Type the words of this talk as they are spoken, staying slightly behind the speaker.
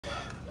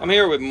I'm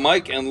here with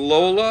Mike and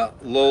Lola.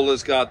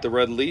 Lola's got the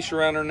red leash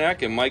around her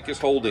neck and Mike is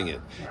holding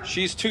it.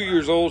 She's 2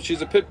 years old.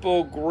 She's a pit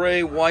bull,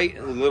 gray, white,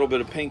 and a little bit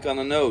of pink on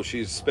the nose.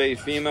 She's a spayed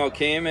female,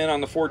 came in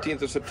on the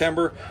 14th of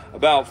September,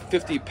 about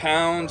 50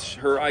 pounds.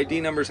 Her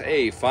ID number is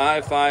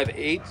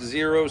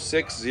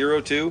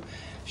A5580602.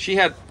 She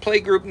had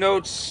playgroup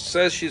notes,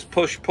 says she's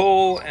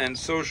push-pull and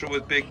social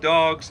with big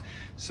dogs.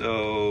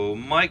 So,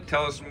 Mike,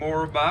 tell us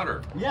more about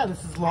her. Yeah,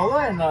 this is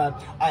Lola, and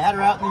I had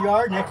her out in the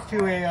yard next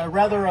to a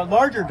rather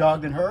larger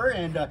dog than her,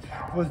 and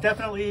was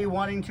definitely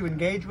wanting to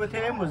engage with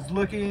him, was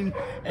looking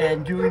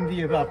and doing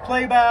the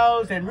play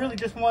bows, and really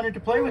just wanted to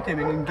play with him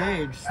and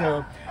engage.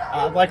 So,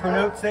 like her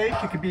notes say,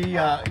 she could be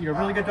a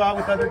really good dog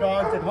with other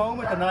dogs at home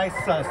with a nice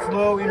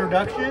slow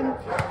introduction.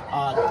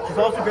 She's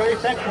also very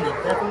affectionate,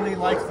 definitely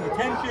likes the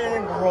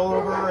attention, roll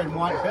over and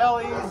want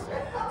bellies.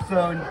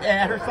 So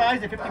at her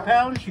size, at 50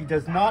 pounds, she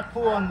does not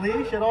pull on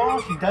leash at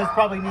all. She does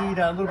probably need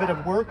a little bit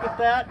of work with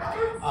that.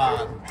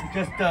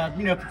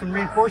 Some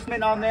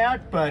reinforcement on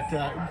that, but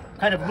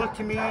kind of looked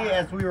to me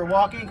as we were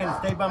walking, kind of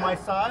stayed by my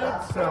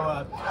side.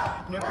 So,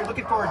 if you're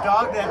looking for a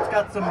dog that's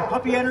got some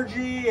puppy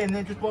energy and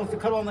then just wants to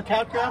cuddle on the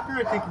couch after,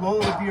 I think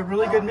Lola would be a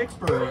really good mix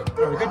for you,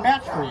 or a good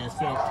match for you.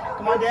 So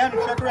come on down and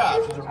check her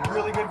out. She's a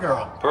really good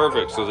girl.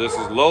 Perfect. So this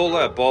is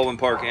Lola at Baldwin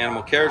Park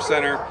Animal Care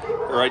Center.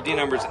 Her ID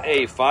number is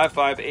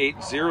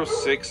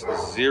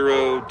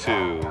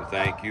A5580602.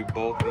 Thank you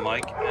both,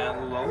 Mike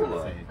and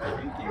Lola.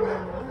 Thank you.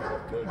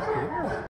 Good girl.